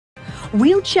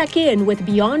We'll check in with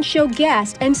Beyond Show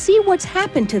guests and see what's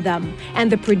happened to them and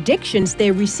the predictions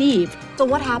they receive. So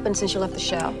what happened since you left the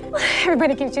show?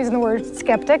 Everybody keeps using the word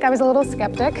skeptic. I was a little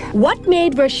skeptic. What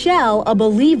made Rochelle a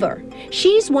believer?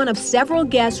 She's one of several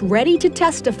guests ready to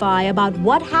testify about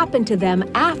what happened to them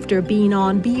after being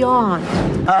on Beyond.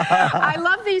 I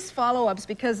love these follow-ups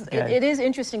because it is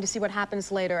interesting to see what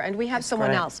happens later. And we have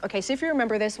someone else. Okay, so if you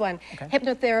remember this one,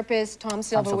 hypnotherapist Tom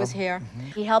Silver was here.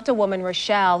 He helped a woman,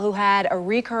 Rochelle, who had a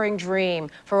recurring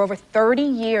dream for over 30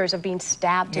 years of being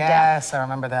stabbed to death. Yes, I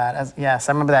remember that. Yes,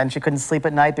 I remember that. And she couldn't sleep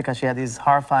at night because she had these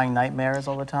horrifying nightmares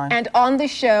all the time. And on the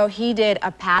show, he did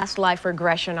a past life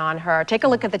regression on her. Take a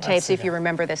look at the tape, see if you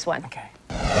remember this one. Okay.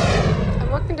 I'm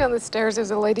walking down the stairs.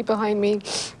 There's a lady behind me.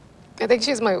 I think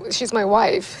she's my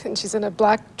wife, and she's in a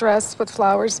black dress with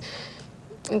flowers,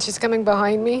 and she's coming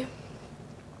behind me.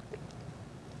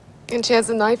 And she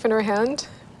has a knife in her hand.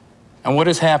 And what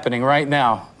is happening right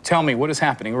now? Tell me, what is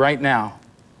happening right now?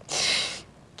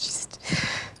 She's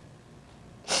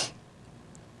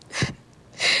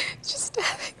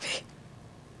stabbing me.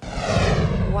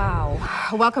 Wow.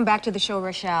 Welcome back to the show,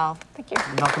 Rochelle. Thank you.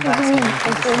 Welcome back.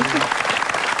 Thank you.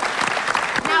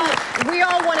 Now, we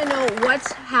all want to know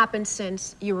what's happened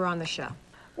since you were on the show.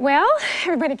 Well,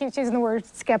 everybody keeps using the word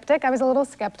skeptic. I was a little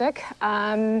skeptic.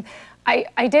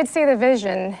 I did see the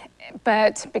vision,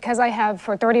 but because I have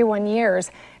for 31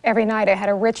 years, every night I had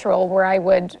a ritual where I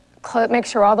would make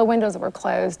sure all the windows were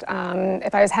closed.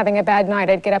 If I was having a bad night,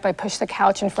 I'd get up, I'd push the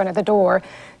couch in front of the door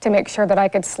to make sure that I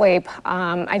could sleep.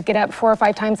 I'd get up 4 or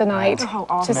 5 times a night. Oh,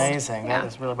 awesome. Amazing. Yeah. That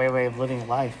is really a way of living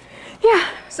life. Yeah.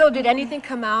 So did anything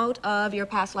come out of your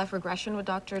past life regression with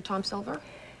Dr. Tom Silver?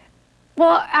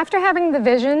 Well, after having the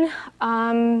vision,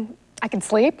 I could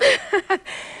sleep.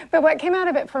 But what came out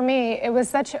of it for me, it was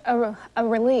such a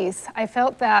release. I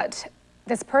felt that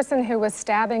this person who was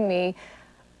stabbing me,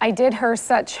 I did her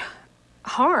such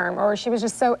harm, or she was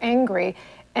just so angry.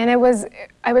 And I was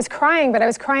crying, but I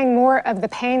was crying more of the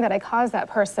pain that I caused that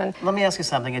person. Let me ask you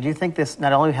something. Do you think this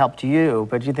not only helped you,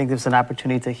 but do you think there's an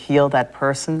opportunity to heal that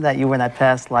person that you were in that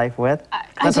past life with?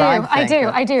 I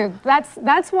do.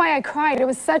 That's why I cried. It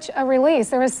was such a release.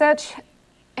 There was such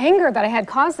anger that I had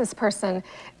caused this person,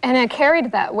 and I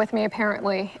carried that with me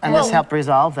apparently. And this helped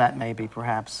resolve that, maybe,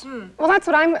 perhaps. Well, that's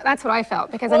what I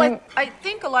felt, because I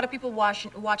think a lot of people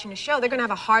watching the show, they're going to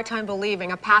have a hard time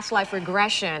believing a past life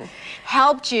regression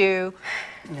helped you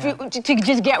to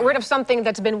just get rid of something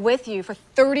that's been with you for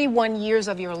 31 years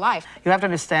of your life. You have to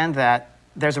understand that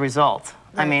there's a result.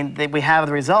 Right. I mean, we have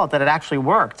the result that it actually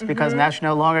worked, because now she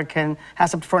no longer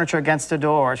has some furniture against the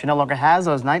door. She no longer has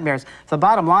those nightmares. So the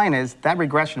bottom line is that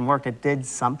regression worked. It did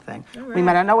something. Right. We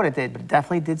might not know what it did, but it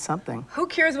definitely did something. Who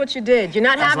cares what you did? You're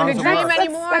not having a dream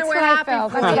anymore, and we're happy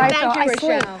for you. Thank you,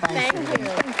 Rochelle. Thank you.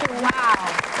 Wow.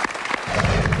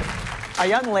 A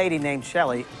young lady named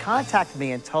Shelley contacted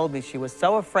me and told me she was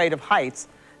so afraid of heights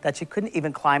that she couldn't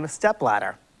even climb a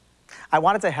stepladder. I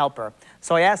wanted to help her,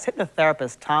 so I asked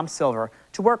hypnotherapist Tom Silver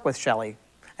to work with Shelley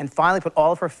and finally put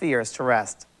all of her fears to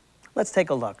rest. Let's take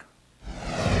a look.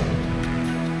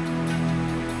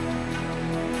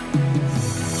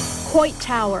 Coit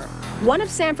Tower, one of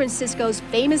San Francisco's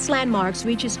famous landmarks,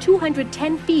 reaches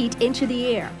 210 feet into the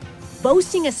air,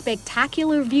 boasting a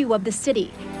spectacular view of the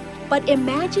city. But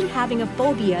imagine having a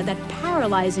phobia that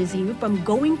paralyzes you from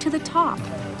going to the top.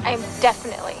 I'm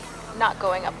definitely not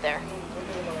going up there.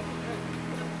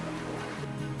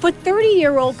 For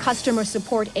 30-year-old customer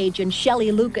support agent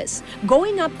Shelley Lucas,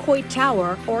 going up Coit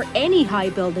Tower or any high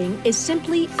building is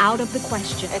simply out of the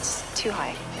question. It's too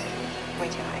high, way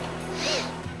too high.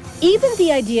 Even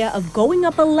the idea of going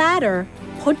up a ladder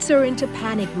puts her into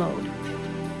panic mode.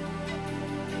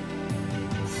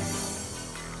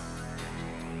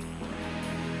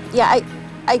 Yeah,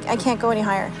 I can't go any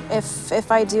higher.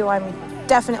 If I do, I'm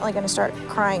definitely going to start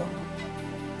crying.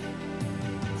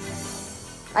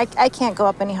 I can't go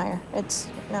up any higher. It's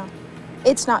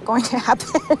not going to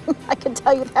happen. I can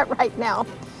tell you that right now.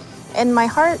 And my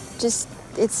heart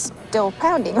it's still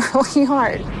pounding really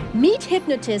hard. Meet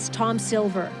hypnotist Tom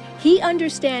Silver. He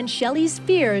understands Shelley's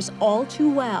fears all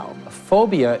too well. A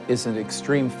phobia is an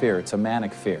extreme fear. It's a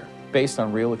manic fear based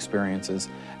on real experiences.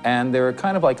 And they're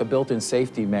kind of like a built-in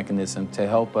safety mechanism to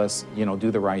help us,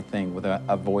 do the right thing with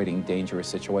avoiding dangerous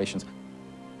situations.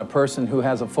 A person who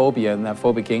has a phobia and that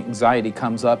phobic anxiety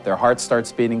comes up, their heart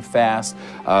starts beating fast,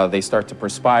 they start to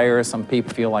perspire, some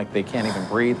people feel like they can't even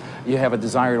breathe. You have a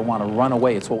desire to want to run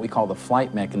away. It's what we call the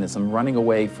flight mechanism, running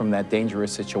away from that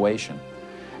dangerous situation.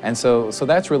 And so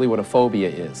that's really what a phobia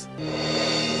is.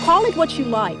 Call it what you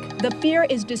like. The fear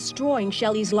is destroying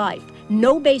Shelley's life.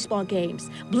 No baseball games.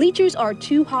 Bleachers are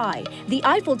too high. The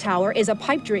Eiffel Tower is a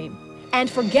pipe dream. And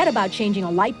forget about changing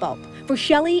a light bulb. For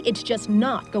Shelley, it's just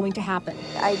not going to happen.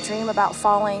 I dream about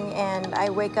falling and I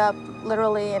wake up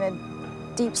literally in a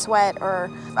deep sweat, or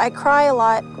I cry a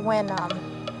lot when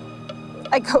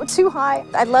I go too high.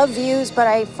 I love views, but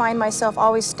I find myself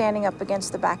always standing up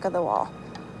against the back of the wall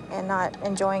and not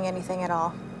enjoying anything at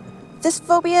all. This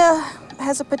phobia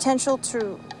has a potential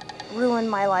to ruin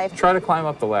my life. Try to climb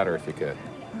up the ladder if you could.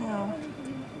 No.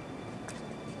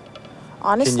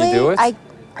 Honestly, Can you do it?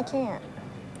 I can't.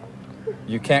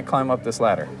 You can't climb up this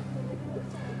ladder.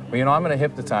 Well, you know, I'm going to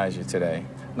hypnotize you today.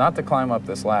 Not to climb up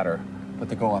this ladder, but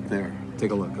to go up there.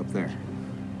 Take a look up there.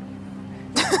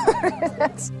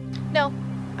 No,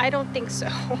 I don't think so.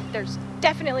 There's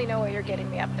definitely no way you're getting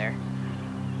me up there.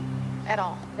 At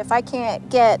all. If I can't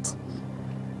get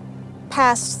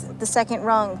past the second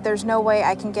rung, there's no way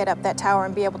I can get up that tower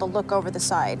and be able to look over the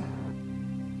side.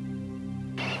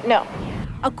 No.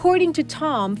 According to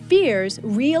Tom, fears,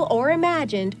 real or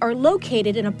imagined, are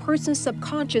located in a person's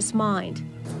subconscious mind.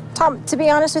 Tom, to be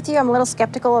honest with you, I'm a little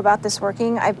skeptical about this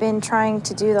working. I've been trying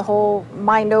to do the whole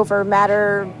mind over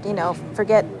matter, you know,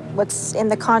 forget what's in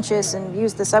the conscious and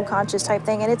use the subconscious type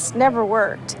thing, and it's never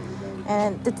worked.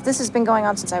 And this has been going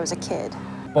on since I was a kid.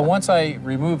 But once I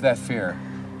remove that fear,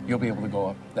 you'll be able to go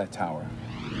up that tower.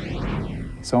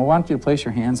 So I want you to place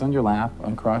your hands on your lap,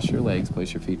 uncross your legs,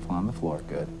 place your feet flat on the floor.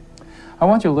 Good. I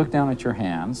want you to look down at your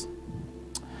hands,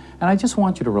 and I just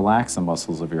want you to relax the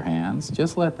muscles of your hands.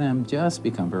 Just let them just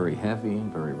become very heavy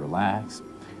and very relaxed.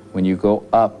 When you go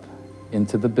up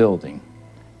into the building,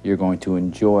 you're going to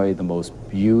enjoy the most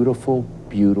beautiful,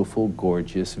 beautiful,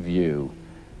 gorgeous view.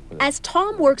 As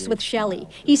Tom works with Shelley,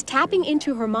 he's tapping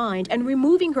into her mind and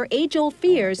removing her age-old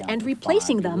fears and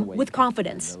replacing them with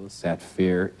confidence. That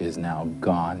fear is now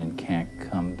gone and can't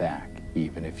come back,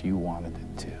 even if you wanted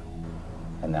it to.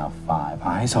 And now 5,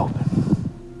 eyes open,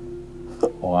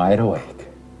 wide awake.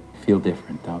 Feel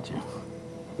different, don't you?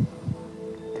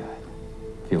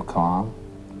 Good. Feel calm?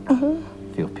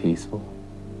 Mm-hmm. Feel peaceful?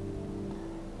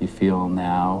 You feel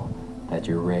now that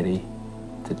you're ready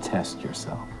to test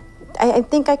yourself. I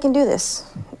think I can do this.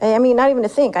 I mean, not even to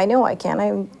think, I know I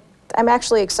can. I'm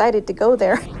actually excited to go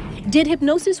there. Did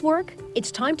hypnosis work? It's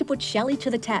time to put Shelley to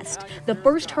the test. The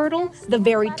first hurdle, the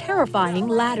very terrifying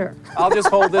ladder. I'll just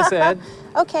hold this, Ed.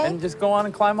 Okay. And just go on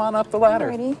and climb on up the ladder.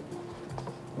 Ready?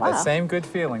 Wow. That same good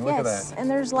feeling, look at that. And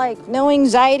there's like no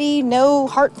anxiety, no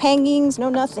heart pangings, no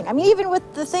nothing. I mean, even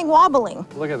with the thing wobbling.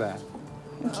 Look at that.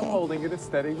 Okay. I'm holding it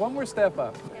steady. One more step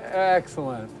up.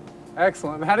 Excellent.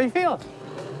 Excellent. How do you feel?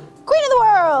 Queen of the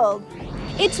world!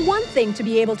 It's one thing to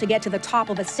be able to get to the top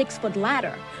of a 6-foot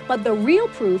ladder, but the real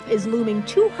proof is looming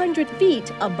 200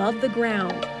 feet above the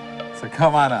ground. So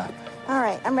come on up. All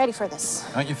right, I'm ready for this.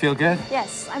 Don't you feel good?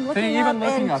 Yes, I'm looking Hey, up. even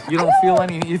looking and up, you don't feel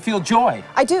any, you feel joy.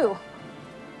 I do.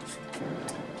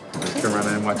 Let's turn around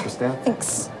and watch your step.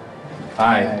 Thanks.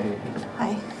 Hi.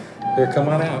 Hi. Here, come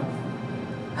on out.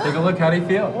 Take a look, how do you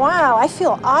feel? Wow, I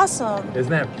feel awesome. Isn't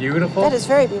that beautiful? That is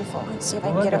very beautiful. Let's see if I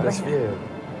can Look get at over this here. view.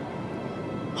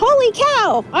 Holy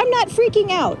cow! I'm not freaking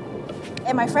out.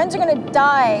 And my friends are gonna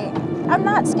die. I'm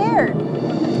not scared.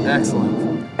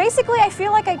 Excellent. Basically, I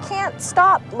feel like I can't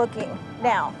stop looking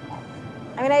now.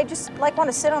 I mean, I just like want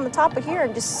to sit on the top of here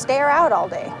and just stare out all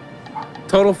day.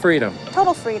 Total freedom.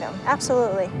 Total freedom,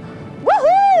 absolutely.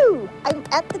 Woohoo! I'm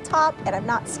at the top and I'm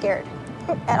not scared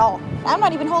at all. I'm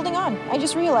not even holding on. I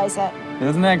just realized that.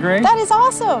 Isn't that great? That is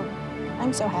awesome.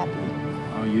 I'm so happy.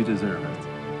 Oh, you deserve it.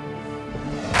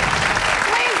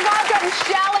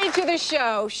 Shelley to the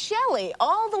show. Shelley,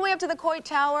 all the way up to the Coit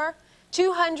Tower,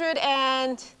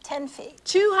 210 feet.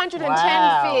 210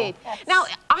 Wow. feet. Yes. Now,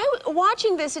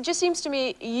 watching this, it just seems to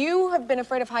me you have been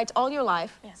afraid of heights all your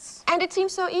life. Yes. And it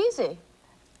seems so easy.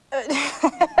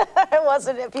 It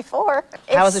wasn't it before.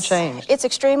 How has it changed? It's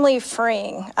extremely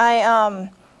freeing.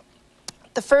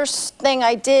 The first thing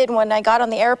I did when I got on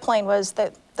the airplane was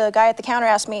that the guy at the counter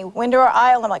asked me, window or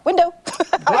aisle? I'm like, window.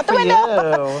 I want the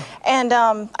window. And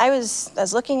I was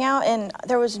looking out, and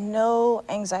there was no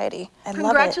anxiety. I love it.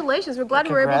 Congratulations. We're glad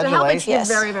we were able to help. It's been Yes.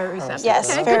 very, very receptive. Yes,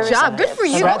 okay, very good job. Good receptive. for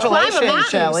you. Congratulations, Climb a mountain.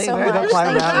 Shelley. So Way to go much.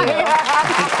 climb a mountain.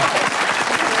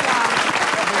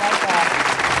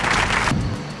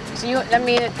 So I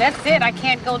mean, that's it. I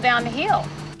can't go down the hill.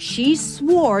 She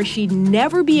swore she'd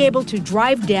never be able to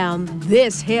drive down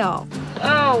this hill.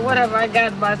 Oh, what have I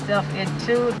got myself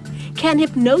into? Can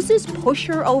hypnosis push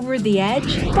her over the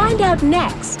edge? Find out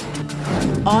next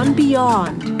on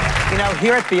Beyond. You know,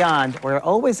 here at Beyond, we're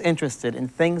always interested in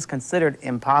things considered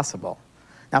impossible.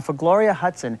 Now, for Gloria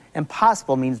Hudson,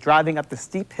 impossible means driving up the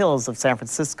steep hills of San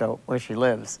Francisco, where she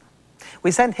lives.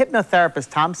 We sent hypnotherapist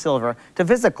Tom Silver to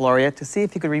visit Gloria to see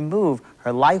if he could remove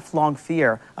her lifelong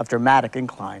fear of dramatic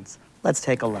inclines. Let's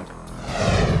take a look.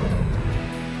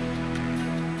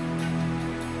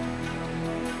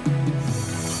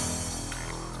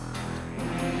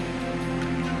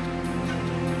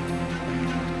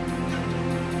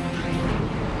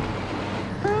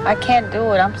 I can't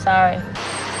do it, I'm sorry.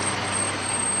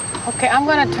 Okay, I'm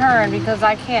gonna turn because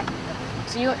I can't.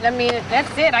 So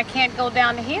that's it, I can't go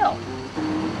down the hill.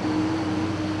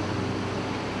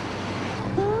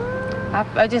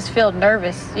 I just feel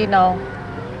nervous, you know.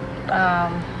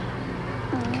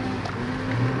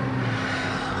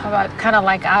 Kind of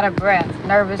like out of breath,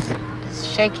 nervous,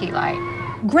 shaky like.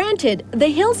 Granted, the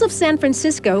hills of San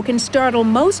Francisco can startle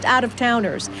most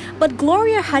out-of-towners, but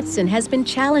Gloria Hudson has been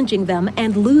challenging them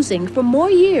and losing for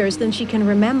more years than she can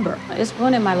remember. It's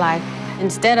ruining my life.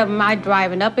 Instead of my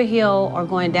driving up a hill or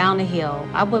going down a hill,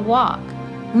 I would walk.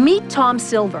 Meet Tom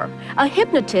Silver, a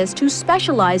hypnotist who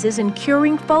specializes in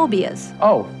curing phobias.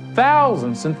 Oh,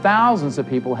 thousands and thousands of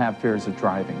people have fears of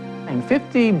driving. And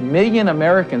 50 million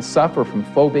Americans suffer from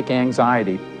phobic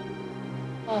anxiety.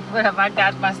 Oh, what have I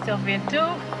got myself into?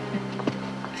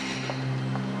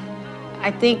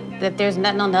 I think that there's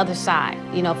nothing on the other side.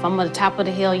 You know, if I'm on the top of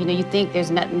the hill, you know, you think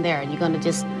there's nothing there and you're gonna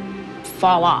just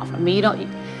fall off. I mean,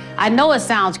 I know it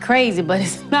sounds crazy, but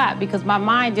it's not because my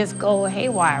mind just goes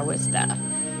haywire with stuff.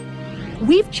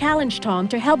 We've challenged Tom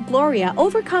to help Gloria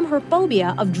overcome her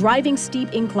phobia of driving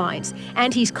steep inclines,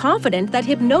 and he's confident that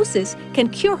hypnosis can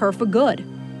cure her for good.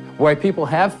 Why people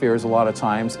have fears a lot of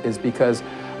times is because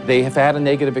they have had a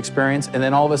negative experience and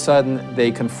then all of a sudden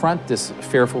they confront this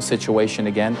fearful situation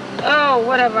again. Oh,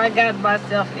 what have I got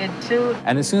myself into?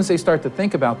 And as soon as they start to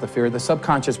think about the fear, the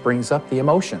subconscious brings up the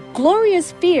emotion.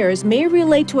 Gloria's fears may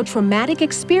relate to a traumatic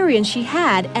experience she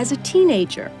had as a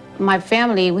teenager. My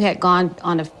family, we had gone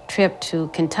on a trip to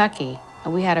Kentucky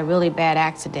and we had a really bad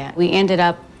accident. We ended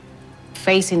up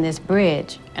facing this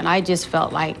bridge and I just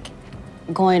felt like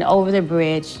going over the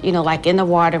bridge, you know, like in the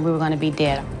water, we were going to be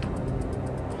dead.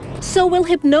 So will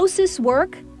hypnosis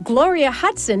work? Gloria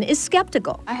Hudson is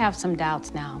skeptical. I have some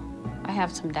doubts now. I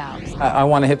have some doubts. I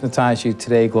want to hypnotize you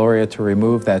today, Gloria, to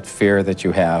remove that fear that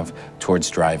you have towards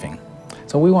driving.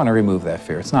 So we want to remove that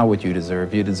fear. It's not what you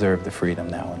deserve. You deserve the freedom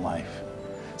now in life.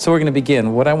 So we're going to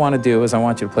begin. What I want to do is I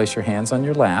want you to place your hands on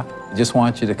your lap. I just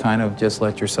want you to kind of just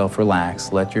let yourself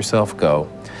relax, let yourself go.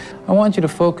 I want you to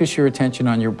focus your attention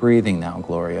on your breathing now,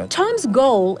 Gloria. Tom's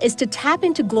goal is to tap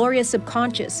into Gloria's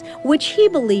subconscious, which he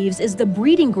believes is the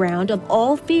breeding ground of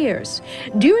all fears.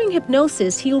 During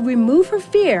hypnosis, he'll remove her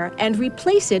fear and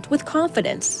replace it with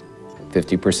confidence.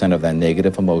 50% of that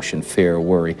negative emotion, fear,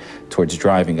 worry towards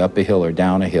driving up a hill or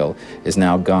down a hill is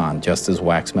now gone, just as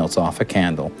wax melts off a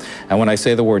candle. And when I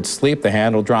say the word sleep, the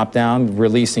hand will drop down,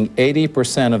 releasing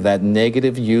 80% of that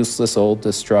negative, useless, old,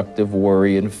 destructive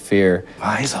worry and fear.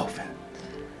 Eyes open,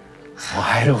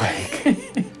 wide awake.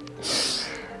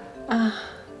 How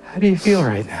do you feel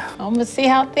right now? I'm gonna see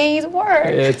how things work.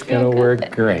 It's gonna work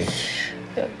great.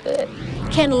 Feel good.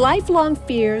 Can lifelong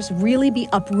fears really be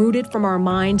uprooted from our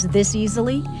minds this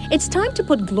easily? It's time to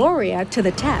put Gloria to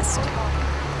the test.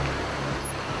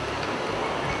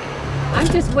 I'm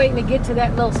just waiting to get to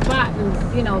that little spot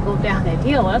and, you know, go down that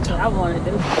hill. That's what I want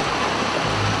to do.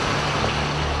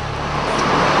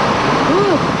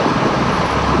 Ooh.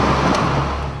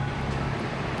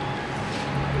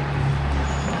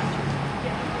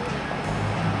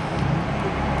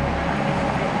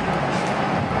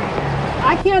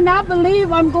 I cannot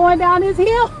believe I'm going down this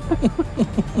hill.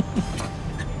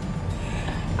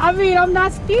 I mean, I'm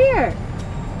not scared.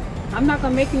 I'm not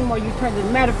gonna make any more U-turns. As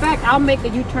a matter of fact, I'll make a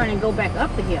U-turn and go back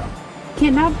up the hill.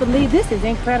 Cannot believe this is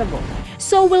incredible.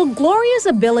 So will Gloria's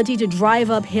ability to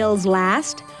drive up hills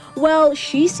last? Well,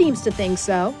 she seems to think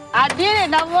so. I did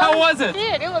it. How was it?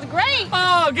 It was great.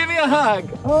 Oh, give me a hug.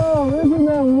 Oh, isn't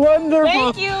that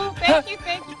wonderful? Thank you. Thank you.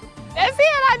 Thank you. That's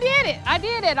it. I did it. I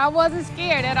did it. I wasn't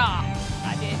scared at all.